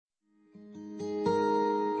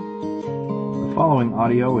following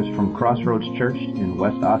audio is from Crossroads Church in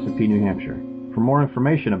West Ossipee, New Hampshire. For more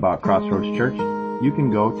information about Crossroads Church, you can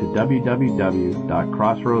go to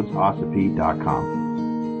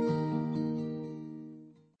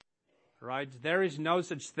www.crossroadsossipee.com. Right? There is no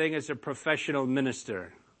such thing as a professional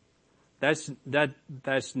minister. That's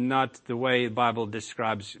not the way the Bible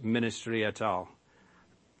describes ministry at all.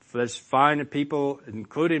 Let's find people,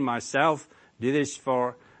 including myself, do this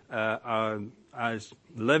for as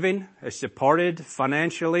living, as supported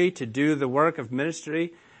financially to do the work of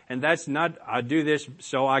ministry. And that's not, I do this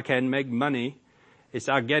so I can make money. It's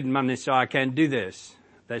I get money so I can do this.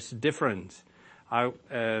 That's different.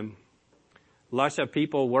 Lots of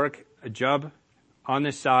people work a job on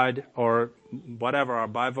the side or whatever, or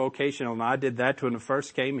bivocational. And I did that when I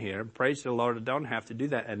first came here. Praise the Lord, I don't have to do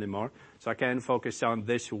that anymore. So I can focus on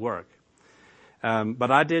this work. But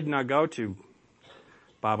I did not go to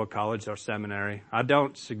Bible college or seminary. I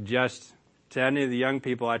don't suggest to any of the young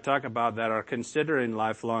people I talk about that are considering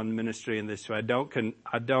lifelong ministry in this way,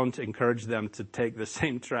 I don't encourage them to take the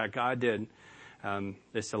same track I did.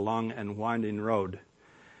 It's a long and winding road.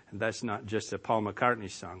 And that's not just a Paul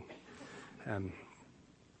McCartney song.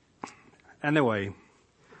 Anyway,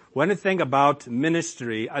 when I think about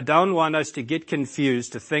ministry, I don't want us to get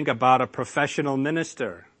confused to think about a professional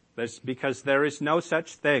minister. That's because there is no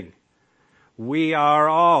such thing. We are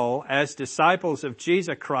all, as disciples of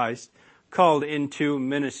Jesus Christ, called into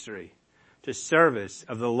ministry, to service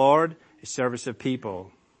of the Lord, service of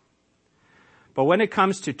people. But when it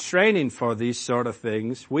comes to training for these sort of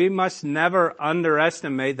things, we must never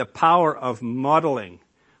underestimate the power of modeling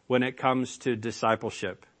when it comes to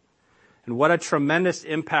discipleship. And what a tremendous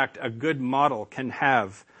impact a good model can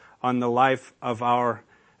have on the life of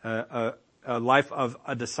life of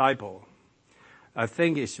a disciple. I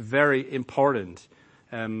think it's very important.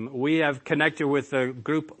 We have connected with the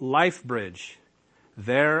group LifeBridge.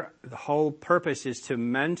 The whole purpose is to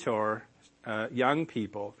mentor young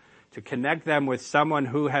people, to connect them with someone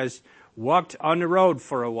who has walked on the road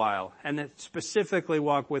for a while, and specifically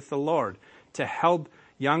walk with the Lord, to help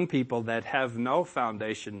young people that have no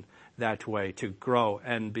foundation that way to grow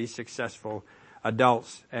and be successful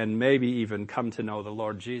adults and maybe even come to know the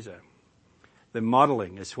Lord Jesus. The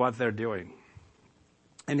modeling is what they're doing.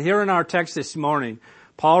 And here in our text this morning,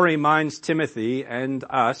 Paul reminds Timothy and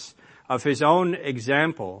us of his own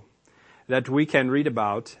example that we can read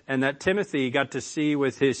about and that Timothy got to see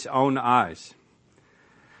with his own eyes.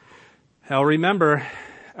 Now remember,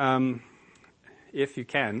 if you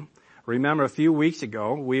can, remember a few weeks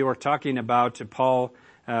ago we were talking about Paul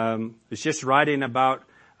was just writing about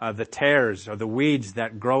the tares or the weeds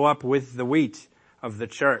that grow up with the wheat of the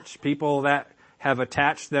church. People that have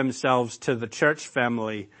attached themselves to the church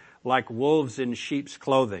family like wolves in sheep's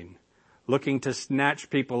clothing, looking to snatch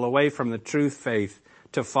people away from the truth faith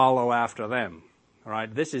to follow after them. All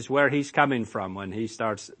right, this is where he's coming from when he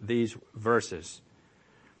starts these verses.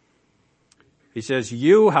 He says,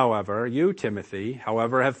 you, Timothy,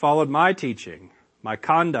 have followed my teaching, my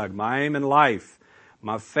conduct, my aim in life,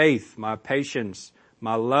 my faith, my patience,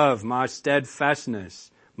 my love, my steadfastness,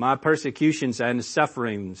 my persecutions and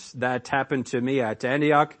sufferings that happened to me at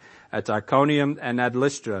Antioch, at Iconium, and at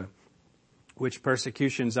Lystra, which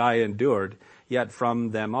persecutions I endured, yet from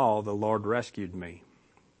them all the Lord rescued me.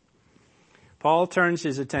 Paul turns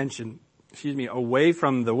his attention, away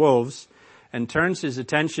from the wolves and turns his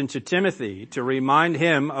attention to Timothy to remind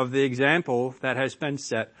him of the example that has been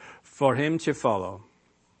set for him to follow.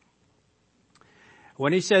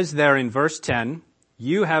 When he says there in verse 10,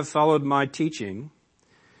 you have followed my teaching,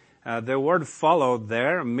 the word followed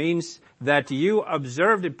there means that you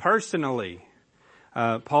observed it personally,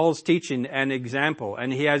 Paul's teaching and example,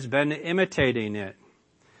 and he has been imitating it.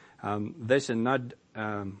 It's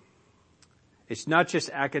not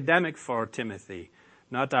just academic for Timothy.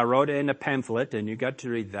 Not I wrote it in a pamphlet and you got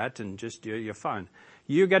to read that and just do it, you're fine.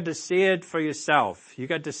 You got to see it for yourself. You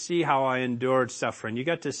got to see how I endured suffering. You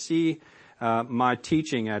got to see my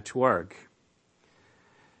teaching at work.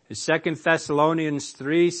 2 Thessalonians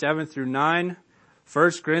 3, 7 through 9,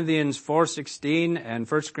 1 Corinthians 4:16, and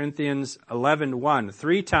 1 Corinthians 11:1.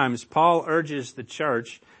 3 times Paul urges the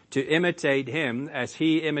church to imitate him as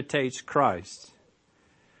he imitates Christ.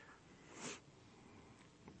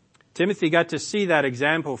 Timothy got to see that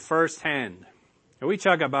example firsthand. And we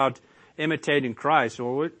talk about imitating Christ.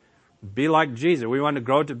 Well, be like Jesus. We want to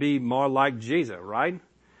grow to be more like Jesus, right?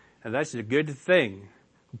 And that's a good thing.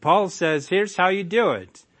 Paul says, here's how you do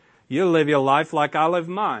it. You live your life like I live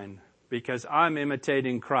mine, because I'm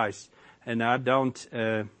imitating Christ. And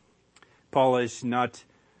Paul is not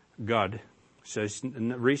God. So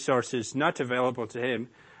resources not available to him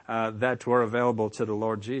that were available to the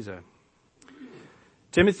Lord Jesus.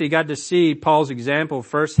 Timothy got to see Paul's example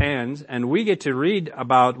firsthand, and we get to read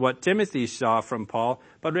about what Timothy saw from Paul,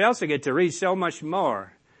 but we also get to read so much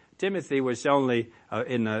more. Timothy was only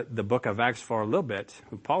in the book of Acts for a little bit.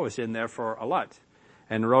 Paul was in there for a lot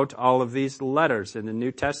and wrote all of these letters in the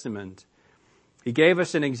New Testament. He gave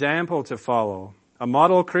us an example to follow, a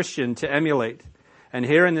model Christian to emulate. And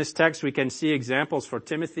here in this text we can see examples for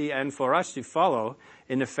Timothy and for us to follow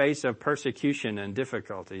in the face of persecution and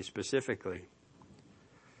difficulty specifically.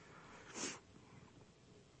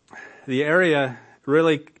 The area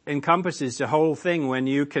really encompasses the whole thing when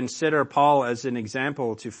you consider Paul as an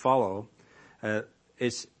example to follow.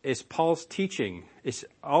 It's Paul's teaching. It's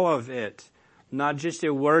all of it, not just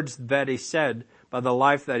the words that he said, but the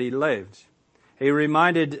life that he lived. He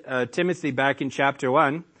reminded Timothy back in chapter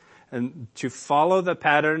 1 to follow the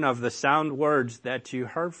pattern of the sound words that you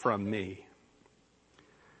heard from me.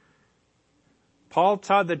 Paul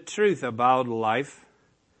taught the truth about life,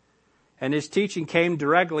 and his teaching came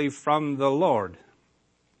directly from the Lord.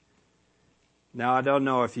 Now, I don't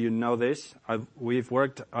know if you know this. We've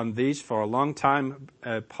worked on these for a long time.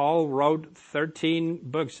 Paul wrote 13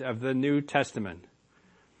 books of the New Testament.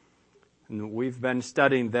 And we've been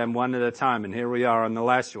studying them one at a time, and here we are on the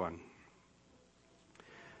last one.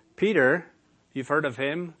 Peter, you've heard of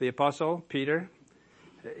him, the apostle Peter.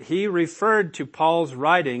 He referred to Paul's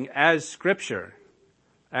writing as Scripture,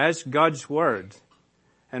 as God's Word.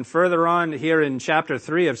 And further on here in chapter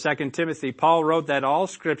 3 of 2 Timothy, Paul wrote that all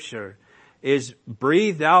Scripture is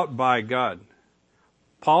breathed out by God.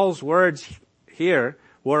 Paul's words here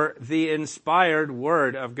were the inspired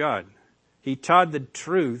Word of God. He taught the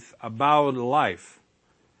truth about life.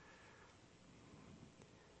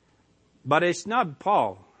 But it's not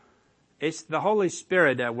Paul. It's the Holy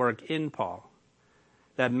Spirit at work in Paul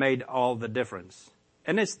that made all the difference.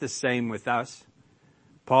 And it's the same with us.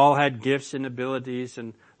 Paul had gifts and abilities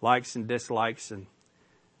and likes and dislikes, and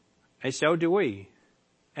so do we.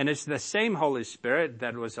 And it's the same Holy Spirit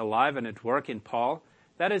that was alive and at work in Paul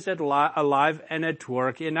that is alive and at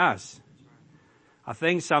work in us. I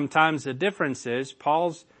think sometimes the difference is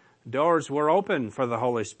Paul's doors were open for the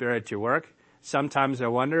Holy Spirit to work. Sometimes I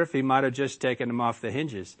wonder if he might have just taken them off the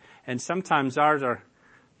hinges. And sometimes ours are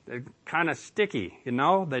kind of sticky, you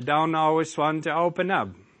know. They don't always want to open up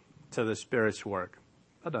to the Spirit's work.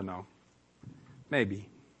 I don't know. Maybe.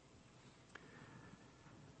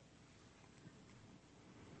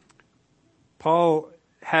 Paul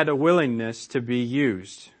had a willingness to be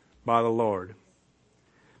used by the Lord.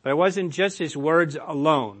 But it wasn't just his words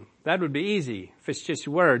alone. That would be easy. If it's just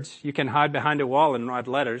words, you can hide behind a wall and write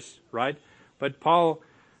letters, right? But Paul,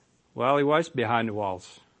 well, he was behind the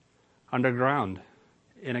walls, underground,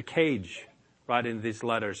 in a cage, writing these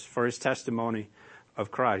letters for his testimony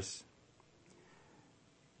of Christ.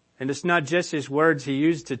 And it's not just his words he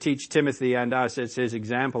used to teach Timothy and us, it's his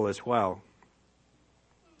example as well.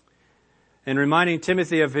 In reminding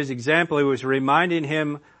Timothy of his example, he was reminding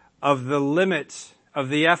him of the limits of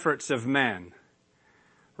the efforts of man.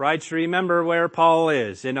 Right? So remember where Paul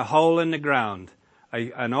is, in a hole in the ground,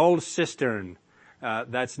 an old cistern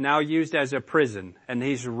that's now used as a prison, and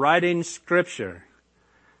he's writing Scripture.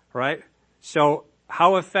 Right? So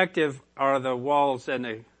how effective are the walls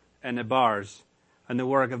and the bars and the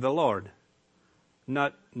work of the Lord?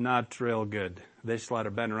 Not real good. This letter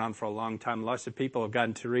been around for a long time. Lots of people have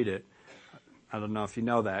gotten to read it. I don't know if you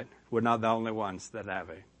know that. We're not the only ones that have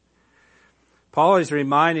it. Paul is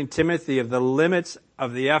reminding Timothy of the limits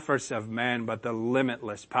of the efforts of man, but the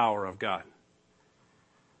limitless power of God.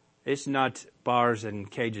 It's not bars and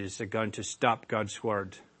cages that are going to stop God's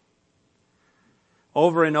word.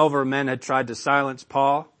 Over and over, men had tried to silence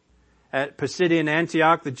Paul. At Pisidian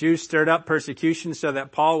Antioch, the Jews stirred up persecution so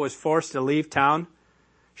that Paul was forced to leave town,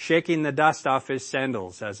 shaking the dust off his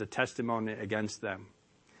sandals as a testimony against them.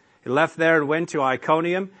 He left there and went to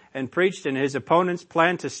Iconium and preached, and his opponents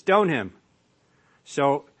planned to stone him.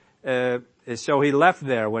 So he left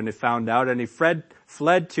there when he found out, and he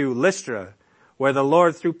fled to Lystra, where the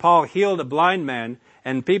Lord, through Paul, healed a blind man,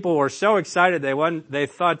 and people were so excited they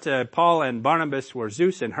thought Paul and Barnabas were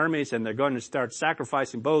Zeus and Hermes, and they're going to start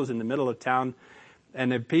sacrificing bulls in the middle of town.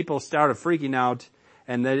 And the people started freaking out,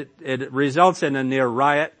 and it results in a near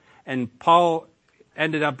riot, and Paul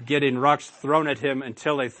ended up getting rocks thrown at him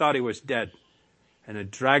until they thought he was dead, and it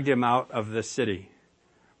dragged him out of the city.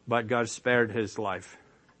 But God spared his life.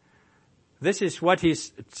 This is what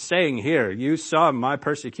he's saying here. You saw my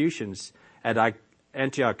persecutions at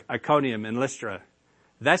Antioch, Iconium, and Lystra.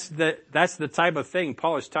 That's the type of thing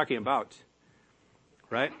Paul is talking about,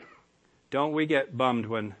 right? Don't we get bummed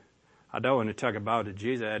when I don't want to talk about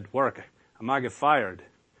Jesus at work. I might get fired.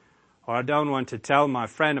 Or I don't want to tell my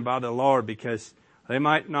friend about the Lord because they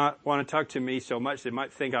might not want to talk to me so much. They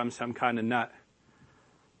might think I'm some kind of nut.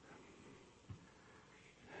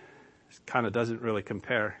 This kind of doesn't really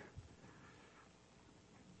compare.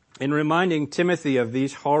 In reminding Timothy of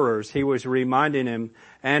these horrors, he was reminding him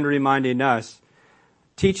and reminding us,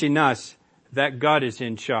 teaching us that God is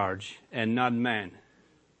in charge and not man.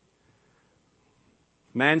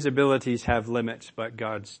 Man's abilities have limits, but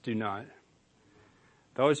God's do not.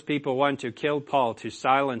 Those people want to kill Paul, to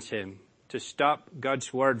silence him, to stop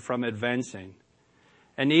God's word from advancing.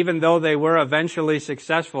 And even though they were eventually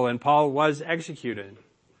successful and Paul was executed,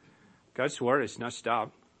 God's word is not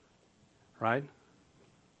stopped, right?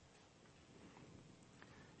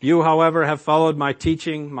 You, however, have followed my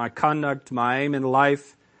teaching, my conduct, my aim in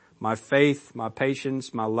life, my faith, my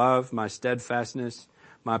patience, my love, my steadfastness,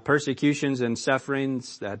 my persecutions and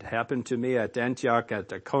sufferings that happened to me at Antioch,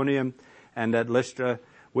 at Iconium, and at Lystra,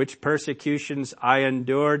 which persecutions I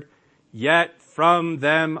endured, yet from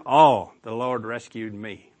them all the Lord rescued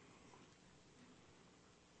me.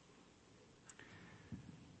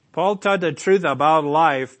 Paul taught the truth about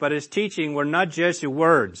life, but his teaching were not just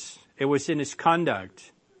words. It was in his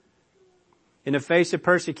conduct. In the face of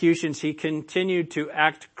persecutions, he continued to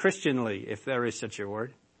act Christianly, if there is such a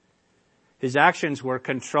word. His actions were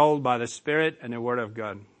controlled by the Spirit and the Word of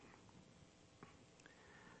God.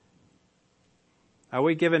 Are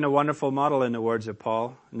we given a wonderful model in the words of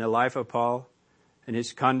Paul, in the life of Paul, in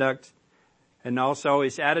his conduct, and also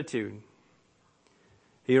his attitude?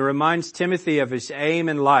 He reminds Timothy of his aim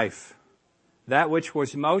in life, that which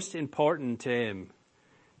was most important to him.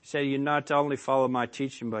 He said, you not only follow my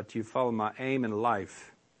teaching, but you follow my aim in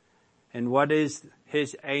life. And what is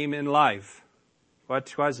his aim in life?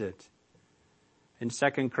 What was it? In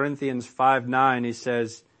 2 Corinthians 5:9, he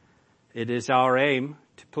says, it is our aim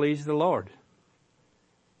to please the Lord.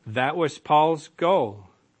 That was Paul's goal.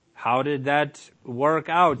 How did that work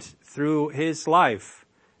out through his life?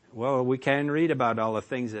 Well, we can read about all the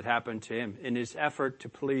things that happened to him in his effort to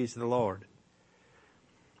please the Lord.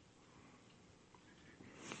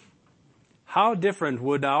 How different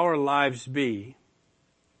would our lives be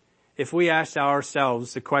if we asked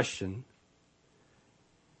ourselves the question,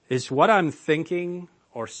 is what I'm thinking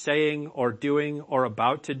or saying or doing or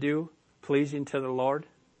about to do pleasing to the Lord?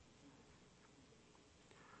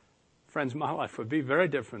 Friends, my life would be very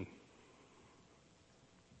different.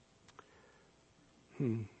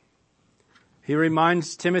 He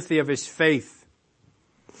reminds Timothy of his faith,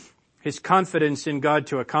 his confidence in God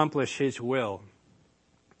to accomplish his will.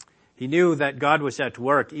 He knew that God was at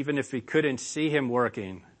work even if he couldn't see him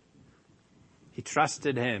working. He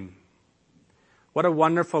trusted him. What a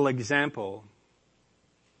wonderful example.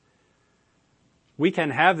 We can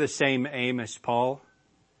have the same aim as Paul.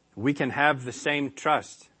 We can have the same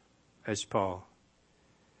trust as Paul.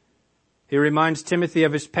 He reminds Timothy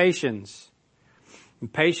of his patience.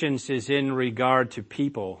 And patience is in regard to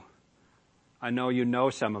people. I know you know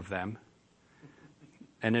some of them.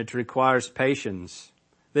 And it requires patience.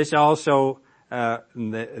 This also,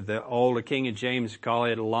 the old King James call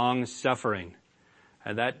it long suffering.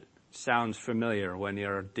 And that sounds familiar when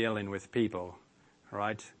you're dealing with people,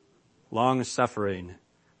 right? Long suffering.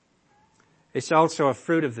 It's also a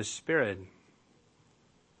fruit of the Spirit.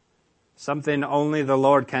 Something only the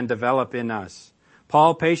Lord can develop in us.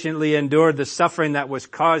 Paul patiently endured the suffering that was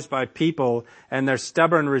caused by people and their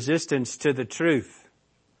stubborn resistance to the truth.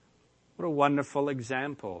 What a wonderful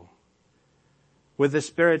example. With the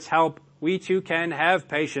Spirit's help, we too can have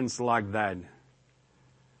patience like that.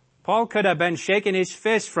 Paul could have been shaking his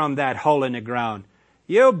fist from that hole in the ground.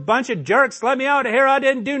 You bunch of jerks, let me out of here, I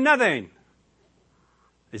didn't do nothing.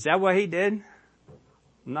 Is that what he did?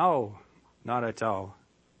 No, not at all.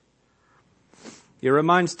 He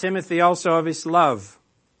reminds Timothy also of his love.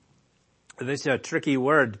 This is a tricky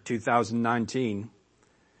word, 2019.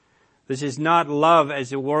 This is not love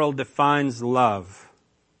as the world defines love.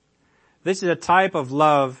 This is a type of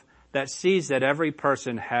love that sees that every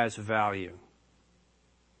person has value.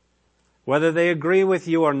 Whether they agree with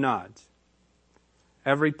you or not,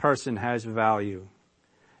 every person has value.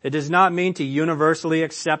 It does not mean to universally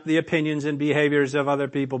accept the opinions and behaviors of other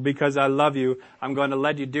people. Because I love you, I'm going to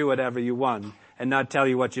let you do whatever you want and not tell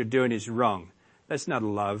you what you're doing is wrong. That's not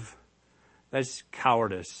love. That's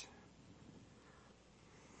cowardice.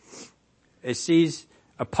 It sees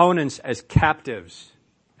opponents as captives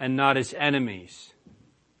and not as enemies.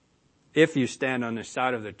 If you stand on the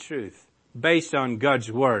side of the truth, based on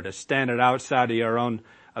God's word, a standard outside of your own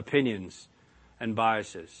opinions and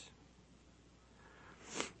biases.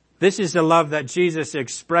 This is the love that Jesus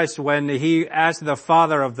expressed when he asked the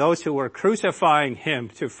Father of those who were crucifying him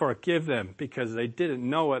to forgive them because they didn't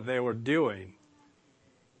know what they were doing.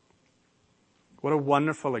 What a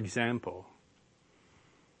wonderful example.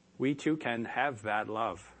 We too can have that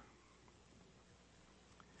love.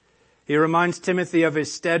 He reminds Timothy of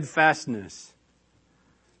his steadfastness.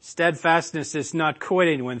 Steadfastness is not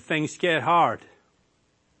quitting when things get hard,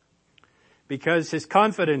 because his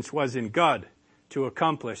confidence was in God to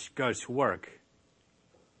accomplish God's work.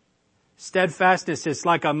 Steadfastness is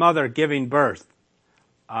like a mother giving birth.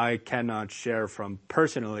 I cannot share from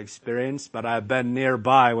personal experience, but I've been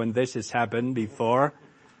nearby when this has happened before.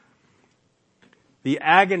 The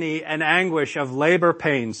agony and anguish of labor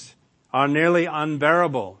pains are nearly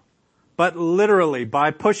unbearable, but literally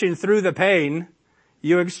by pushing through the pain,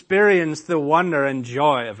 you experience the wonder and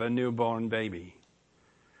joy of a newborn baby.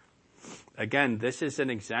 Again, this is an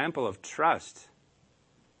example of trust.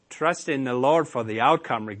 Trust in the Lord for the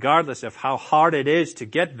outcome, regardless of how hard it is to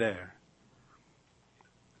get there.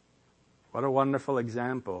 What a wonderful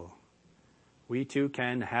example. We too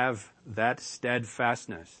can have that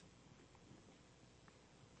steadfastness.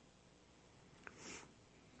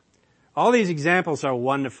 All these examples are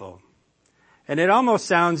wonderful. And it almost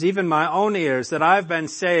sounds, even my own ears, that I've been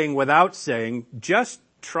saying without saying, just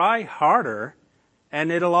try harder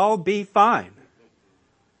and it'll all be fine.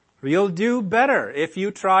 You'll do better if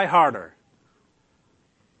you try harder.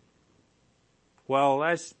 Well,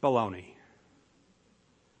 that's baloney.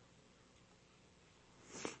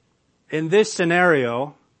 In this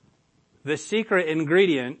scenario, the secret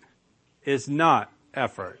ingredient is not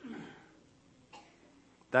effort.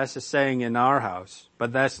 That's a saying in our house,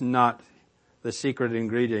 but that's not the secret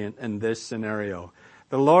ingredient in this scenario.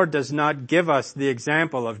 The Lord does not give us the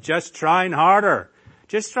example of just trying harder.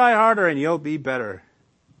 Just try harder and you'll be better.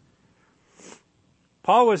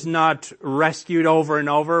 Paul was not rescued over and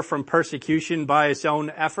over from persecution by his own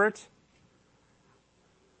effort.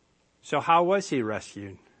 So how was he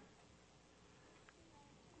rescued?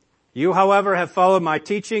 You, however, have followed my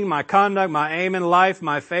teaching, my conduct, my aim in life,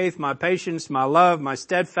 my faith, my patience, my love, my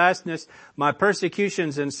steadfastness, my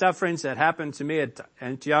persecutions and sufferings that happened to me at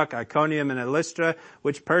Antioch, Iconium, and at Lystra,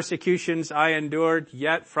 which persecutions I endured,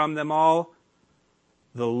 yet from them all,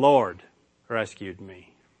 the Lord rescued me.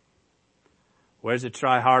 Where's it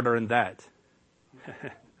try harder in that?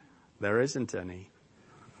 There isn't any.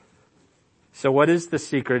 So what is the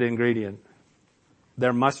secret ingredient?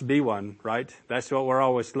 There must be one, right? That's what we're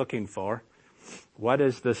always looking for. What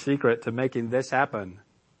is the secret to making this happen?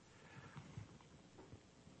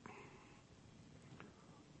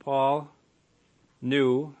 Paul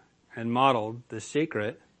knew and modeled the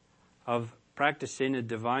secret of practicing a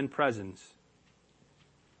divine presence.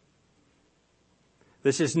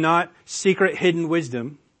 This is not secret hidden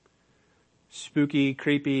wisdom, spooky,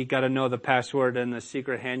 creepy, gotta know the password and the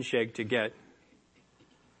secret handshake to get.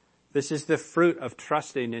 This is the fruit of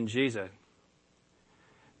trusting in Jesus.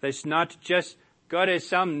 It's not just God is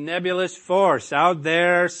some nebulous force out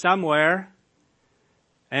there somewhere,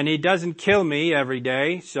 and he doesn't kill me every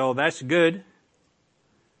day, so that's good.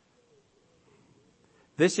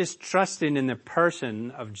 This is trusting in the person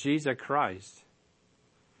of Jesus Christ.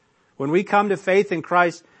 When we come to faith in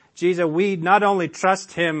Christ Jesus, we not only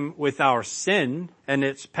trust him with our sin and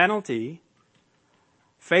its penalty.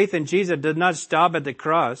 Faith in Jesus did not stop at the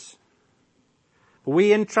cross.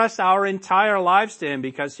 We entrust our entire lives to him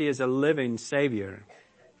because he is a living Savior.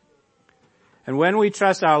 And when we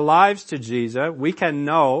trust our lives to Jesus, we can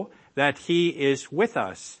know that he is with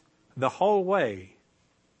us the whole way,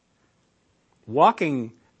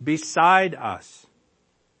 walking beside us,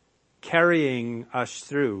 carrying us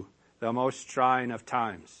through the most trying of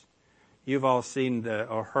times. You've all seen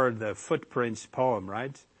or heard the Footprints poem,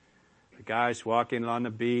 right? The guy's walking on the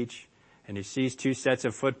beach, and he sees two sets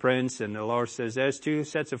of footprints, and the Lord says, there's two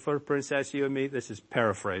sets of footprints, that's you and me. This is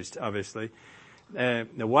paraphrased, obviously.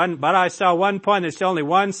 But I saw one point, there's only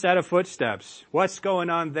one set of footsteps. What's going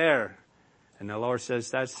on there? And the Lord says,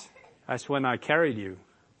 that's when I carried you.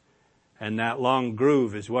 And that long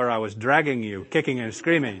groove is where I was dragging you, kicking and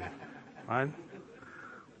screaming. Right?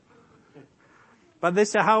 But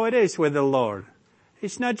this is how it is with the Lord.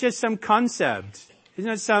 It's not just some concept. It's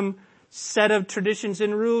not some set of traditions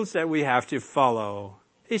and rules that we have to follow.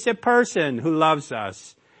 He's a person who loves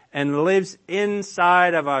us and lives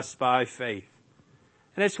inside of us by faith.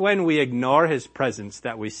 And it's when we ignore his presence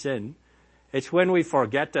that we sin. It's when we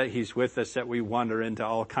forget that he's with us that we wander into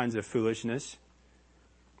all kinds of foolishness.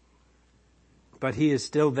 But he is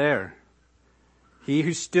still there. He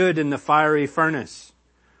who stood in the fiery furnace,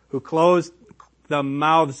 who closed the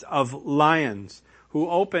mouths of lions, who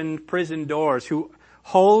opened prison doors, who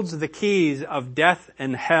holds the keys of death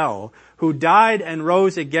and hell, who died and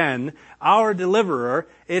rose again, our deliverer,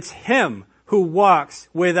 it's Him who walks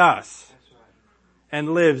with us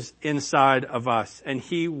and lives inside of us. And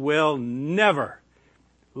He will never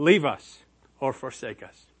leave us or forsake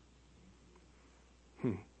us.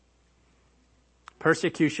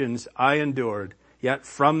 Persecutions I endured, yet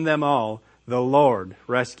from them all the Lord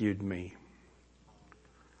rescued me.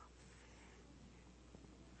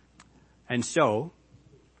 And so,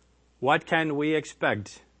 what can we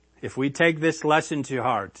expect if we take this lesson to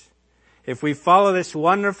heart? If we follow this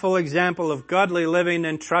wonderful example of godly living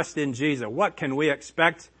and trust in Jesus, what can we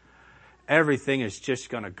expect? Everything is just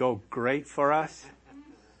going to go great for us.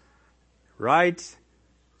 Right?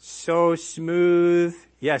 So smooth.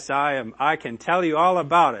 Yes, I am. I can tell you all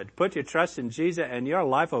about it. Put your trust in Jesus and your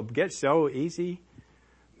life will get so easy.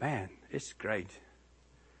 Man, it's great.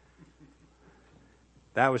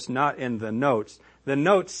 That was not in the notes. The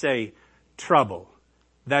notes say trouble.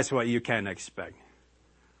 That's what you can expect.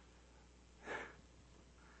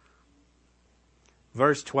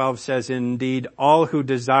 Verse 12 says, indeed, all who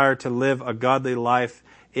desire to live a godly life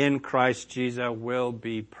in Christ Jesus will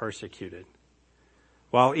be persecuted,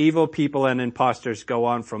 while evil people and impostors go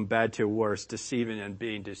on from bad to worse, deceiving and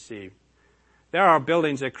being deceived. There are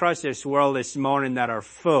buildings across this world this morning that are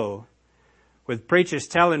full with preachers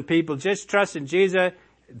telling people, just trust in Jesus,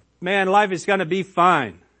 man, life is going to be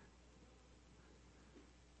fine.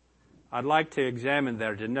 I'd like to examine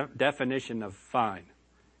their definition of fine,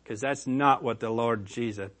 because that's not what the Lord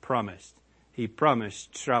Jesus promised. He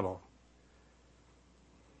promised trouble.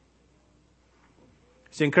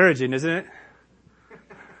 It's encouraging, isn't it?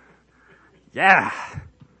 Yeah.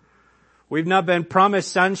 We've not been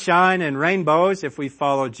promised sunshine and rainbows if we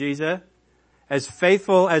follow Jesus. As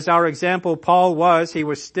faithful as our example Paul was, he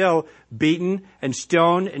was still beaten and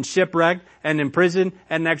stoned and shipwrecked and imprisoned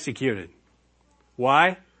and executed.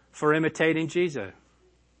 Why? For imitating Jesus.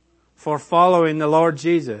 For following the Lord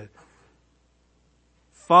Jesus.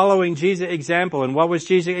 Following Jesus' example. And what was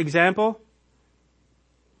Jesus' example?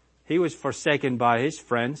 He was forsaken by his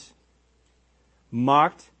friends,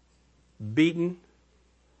 mocked, beaten,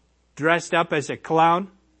 dressed up as a clown,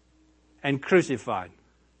 and crucified.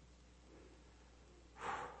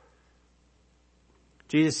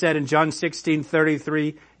 Jesus said in John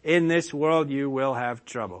 16:33, in this world you will have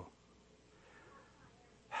trouble.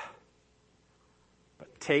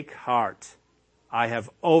 But take heart. I have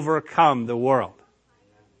overcome the world.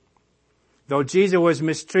 Though Jesus was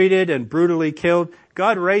mistreated and brutally killed,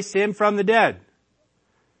 God raised him from the dead.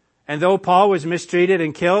 And though Paul was mistreated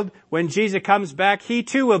and killed, when Jesus comes back, he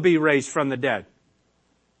too will be raised from the dead.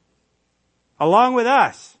 Along with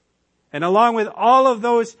us, and along with all of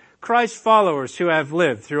those Christ followers who have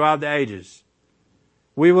lived throughout the ages,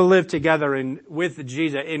 we will live together with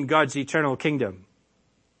Jesus in God's eternal kingdom.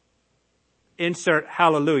 Insert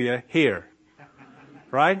hallelujah here.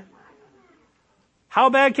 Right? How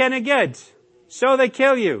bad can it get? So they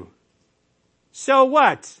kill you. So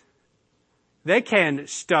what? They can't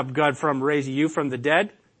stop God from raising you from the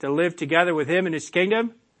dead to live together with Him in His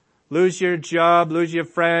kingdom. Lose your job, lose your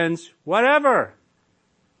friends, whatever.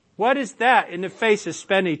 What is that in the face of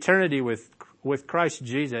spending eternity with Christ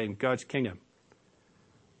Jesus in God's kingdom?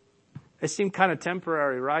 It seems kind of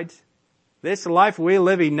temporary, right? This life we're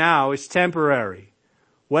living now is temporary.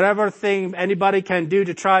 Whatever thing anybody can do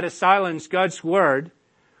to try to silence God's word,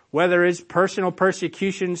 whether it's personal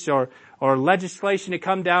persecutions or legislation to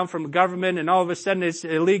come down from the government and all of a sudden it's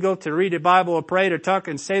illegal to read the Bible or pray or talk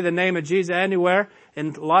and say the name of Jesus anywhere.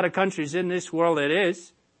 In a lot of countries in this world it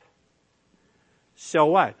is. So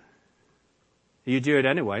what? You do it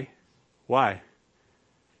anyway. Why?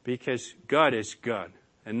 Because God is God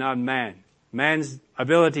and not man. Man's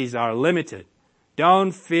abilities are limited.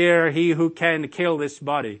 Don't fear he who can kill this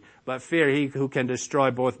body, but fear he who can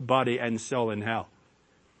destroy both body and soul in hell.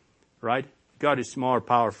 Right? God is more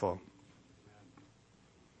powerful.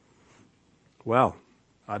 Well,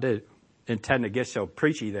 I didn't intend to get so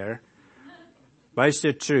preachy there, but it's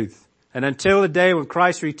the truth. And until the day when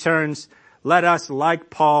Christ returns, let us, like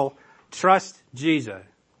Paul, trust Jesus,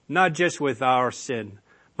 not just with our sin,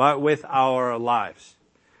 but with our lives,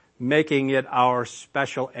 making it our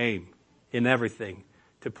special aim in everything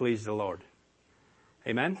to please the Lord.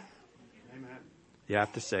 Amen? Amen. You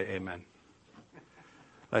have to say amen.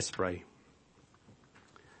 Let's pray.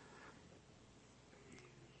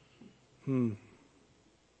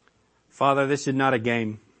 Father, this is not a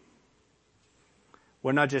game.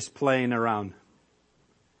 We're not just playing around.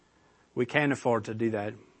 We can't afford to do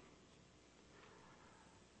that.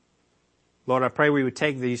 Lord, I pray we would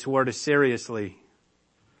take these words seriously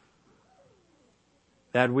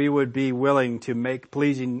that we would be willing to make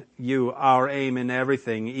pleasing you our aim in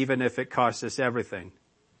everything, even if it costs us everything.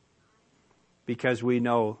 Because we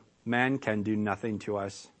know man can do nothing to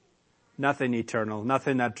us. Nothing eternal,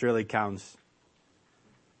 nothing that really counts.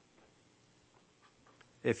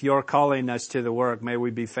 If you're calling us to the work, may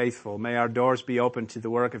we be faithful. May our doors be open to the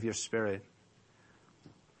work of your Spirit.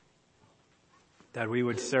 That we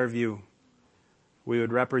would serve you. We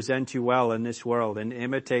would represent you well in this world and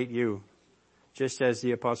imitate you, just as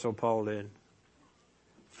the Apostle Paul did.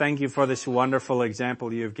 Thank you for this wonderful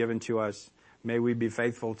example you have given to us. May we be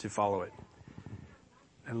faithful to follow it.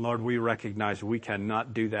 And Lord, we recognize we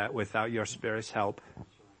cannot do that without your Spirit's help.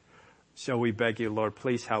 So we beg you, Lord,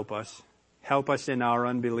 please help us. Help us in our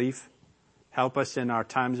unbelief. Help us in our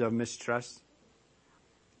times of mistrust.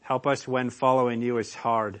 Help us when following you is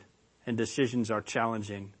hard and decisions are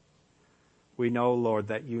challenging. We know, Lord,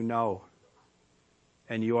 that you know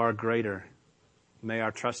and you are greater. May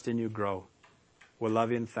our trust in you grow. We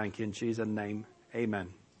love you and thank you in Jesus' name. Amen.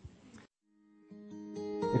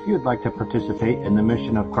 If you would like to participate in the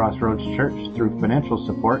mission of Crossroads Church through financial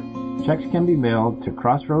support, checks can be mailed to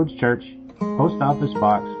Crossroads Church, Post Office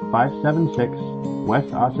Box 576, West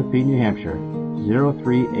Ossipee, New Hampshire,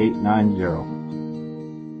 03890.